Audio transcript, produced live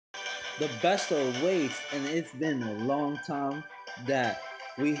the best of ways, and it's been a long time that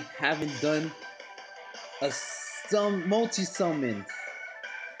we haven't done a multi summon.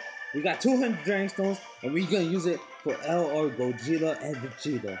 We got 200 Dragon Stones, and we're gonna use it for L or Gogeta and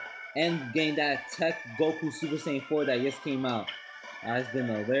Vegeta, and gain that Tech Goku Super Saiyan 4 that just came out. It's been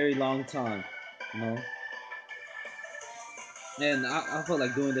a very long time, you know. And I feel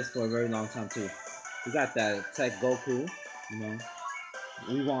like doing this for a very long time too. We got that Tech Goku, you know.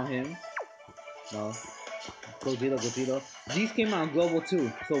 We want him, you know. Gogeta. These came out in global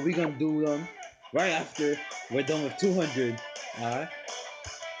too, so we're gonna do them right after we're done with 200. Alright?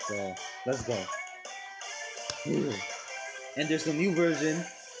 So, let's go. Ooh. And there's a new version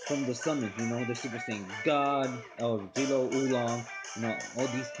from the summon, you know, they're Super Saiyan God, Vegito, Oolong, you know, all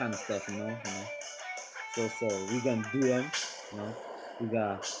these kind of stuff, you know. So we're gonna do them, you know. We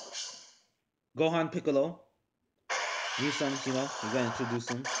got Gohan Piccolo, new summons, you know, we're gonna introduce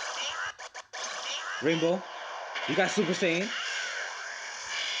them. Rainbow, we got Super Saiyan.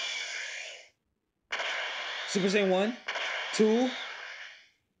 Super Saiyan 1, 2,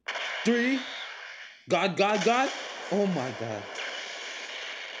 3, God. Oh my god.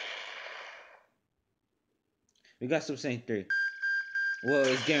 We got Super Saiyan 3. Well,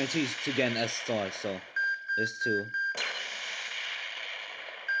 it's guaranteed to get an S star, so there's 2.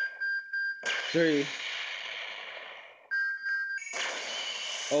 3.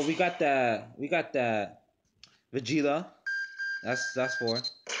 Oh, we got that Vegeta. That's 4.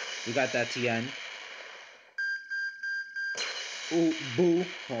 We got that Tien. Ooh, Boo.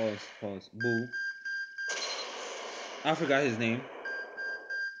 Pause. Boo. I forgot his name.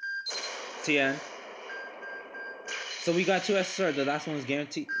 Tien. So we got 2 SSR. The last one is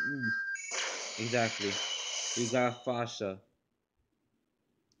guaranteed. Exactly. We got Fasha.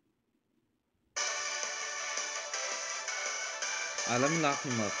 Let me lock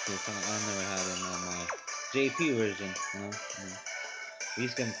him up because I never had him on my JP version. You know? We're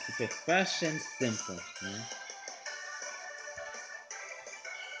just gonna keep it fresh and simple. You know?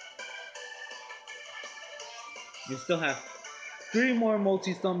 We still have 3 more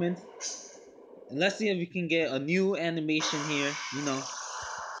multi summons. And let's see if we can get a new animation here. You know,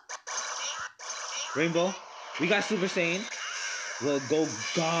 Rainbow. We got Super Saiyan. We'll go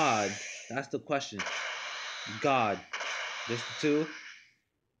God. That's the question. God. There's 2.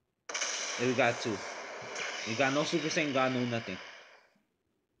 And we got 2. We got no Super Saiyan God, no nothing.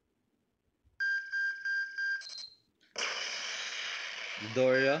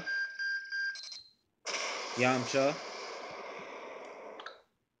 Doria. Yamcha.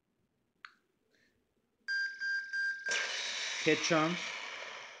 Kid Trunks.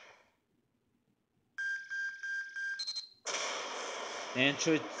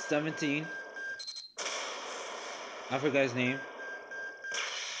 Android 17. I forgot his name.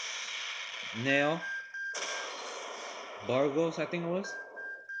 Nail. Bargos, I think it was.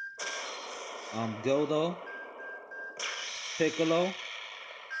 Dildo. Piccolo.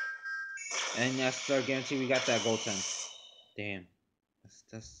 And yes, sir, guarantee we got that Goten. Damn.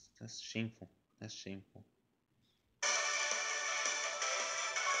 That's shameful. That's shameful.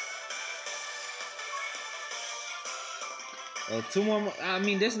 Well, 2 more. I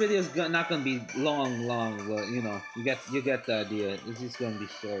mean, this video is not gonna be long, but you know, you get the idea. It's just gonna be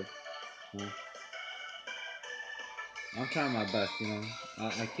short. You know? I'm trying my best, you know.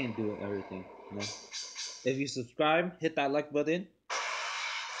 I can't do everything, you know. If you subscribe, hit that like button.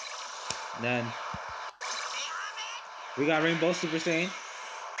 Then we got Rainbow Super Saiyan.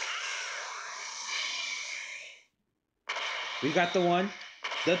 We got the 1,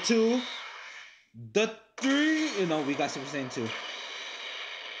 the 2, the 3. You know, we got Super Saiyan 2.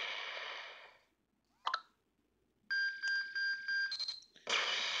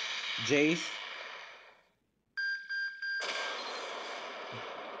 Jace.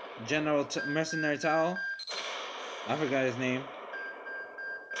 General Mercenary Tao. I forgot his name.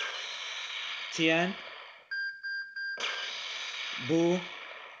 Tien. Boo.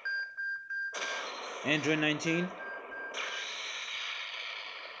 Android 19.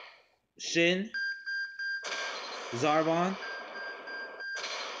 Shin. Zarbon.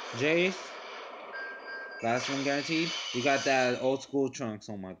 Jace. Last one guaranteed. We got that old school Trunks.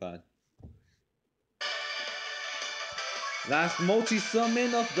 Oh my god. Last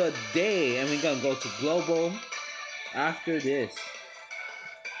multi-summon of the day. And we're gonna go to global after this.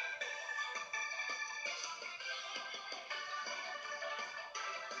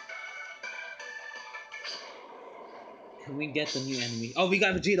 Can we get the new animation? Oh, we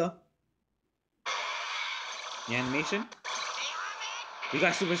got Vegeta. The animation. We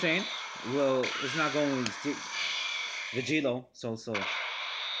got Super Saiyan. Well, it's not going to Vegito, so.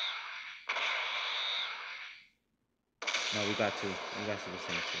 No, we got two. We got to the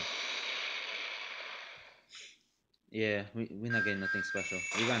same two. Yeah, we're not getting nothing special.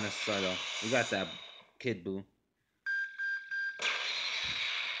 We got necessary though. We got that Kid Boo.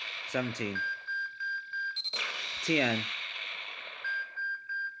 17. Tien.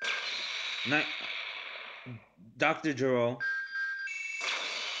 Dr. Juro.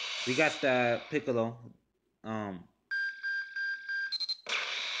 We got that Piccolo. Um,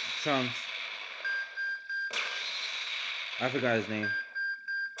 Trunks. I forgot his name.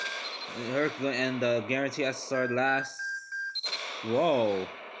 And the guarantee SSR last. Whoa.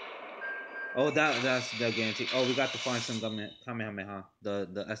 Oh, that's the guarantee. Oh, we got the Fine Sun Kamehameha,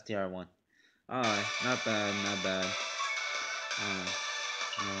 the STR one. Alright, not bad, not bad.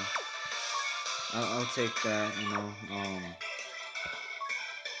 You know, I'll take that. You know,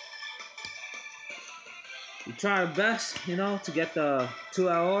 we try our best. You know, to get the 2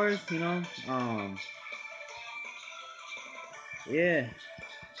 hours. You know, yeah.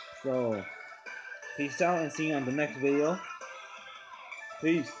 So, peace out and see you on the next video.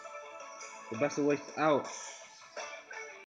 Peace. The best of ways out.